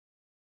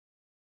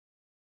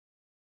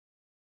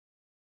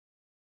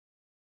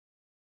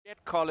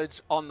Get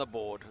College on the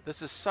board.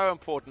 This is so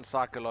important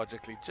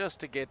psychologically, just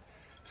to get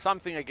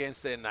something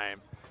against their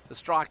name. The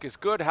strike is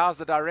good. How's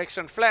the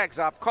direction? Flags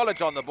up.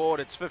 College on the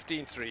board. It's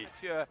 15-3.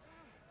 Pure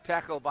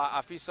tackle by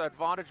Affies, so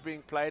advantage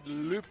being played,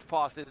 looped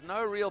past. There's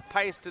no real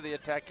pace to the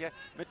attack here.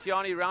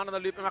 Mitiani round on the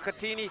loop.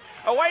 Makatini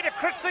away to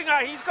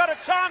Kritzinger. He's got a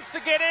chance to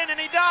get in, and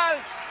he does.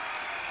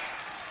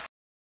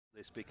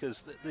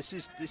 Because this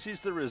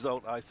is the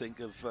result, I think,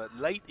 of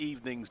late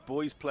evenings,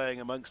 boys playing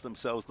amongst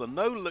themselves. The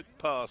no-look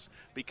pass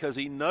because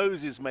he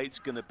knows his mate's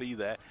going to be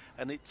there,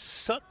 and it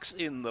sucks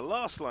in the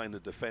last line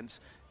of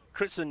defence.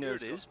 Kritzinger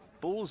it is,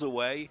 balls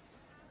away,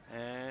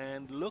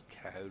 and look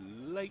how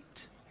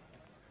late.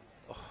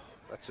 Oh,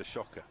 that's a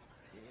shocker.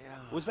 Yeah.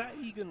 Was that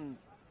Egan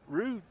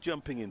Rude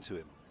jumping into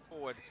him?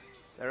 Forward.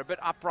 They're a bit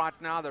upright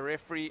now. The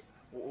referee,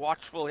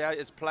 watchful here,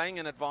 is playing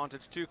an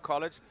advantage to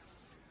College.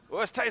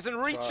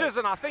 Wursthuizen reaches,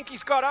 and I think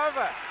he's got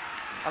over.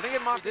 I think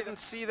it might didn't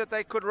see that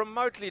they could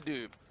remotely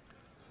do.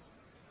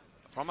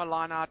 From a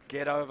line-out,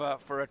 get over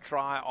for a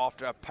try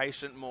after a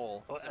patient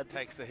maul. It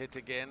takes the hit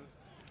again.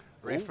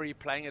 Referee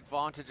playing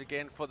advantage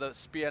again for the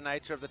spear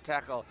nature of the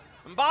tackle.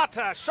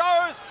 Mbata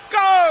shows,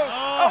 goes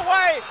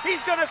away.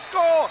 He's going to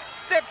score.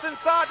 Steps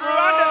inside,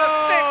 under the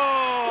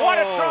sticks. What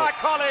a try,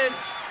 College.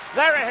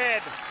 They're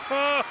ahead.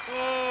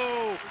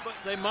 But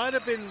they might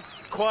have been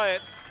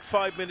quiet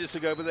 5 minutes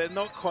ago, but they're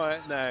not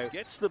quiet now.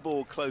 Gets the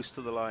ball close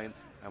to the line,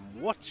 and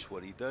watch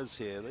what he does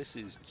here. This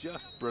is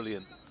just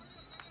brilliant.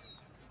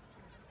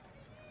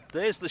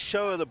 There's the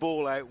show of the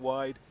ball out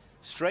wide,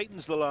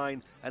 straightens the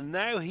line, and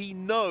now he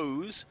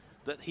knows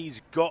that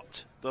he's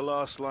got the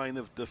last line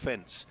of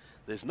defence.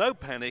 There's no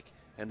panic,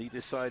 and he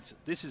decides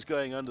this is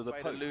going under the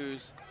post. To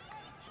lose.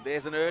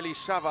 There's an early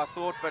shove, I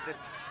thought, but it's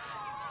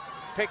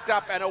picked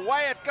up, and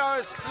away it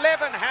goes.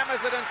 Slevin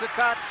hammers it into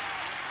touch.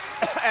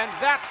 And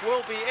that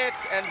will be it,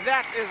 and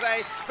that is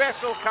a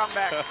special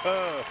comeback.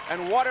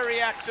 And what a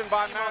reaction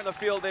by now on the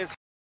field. There's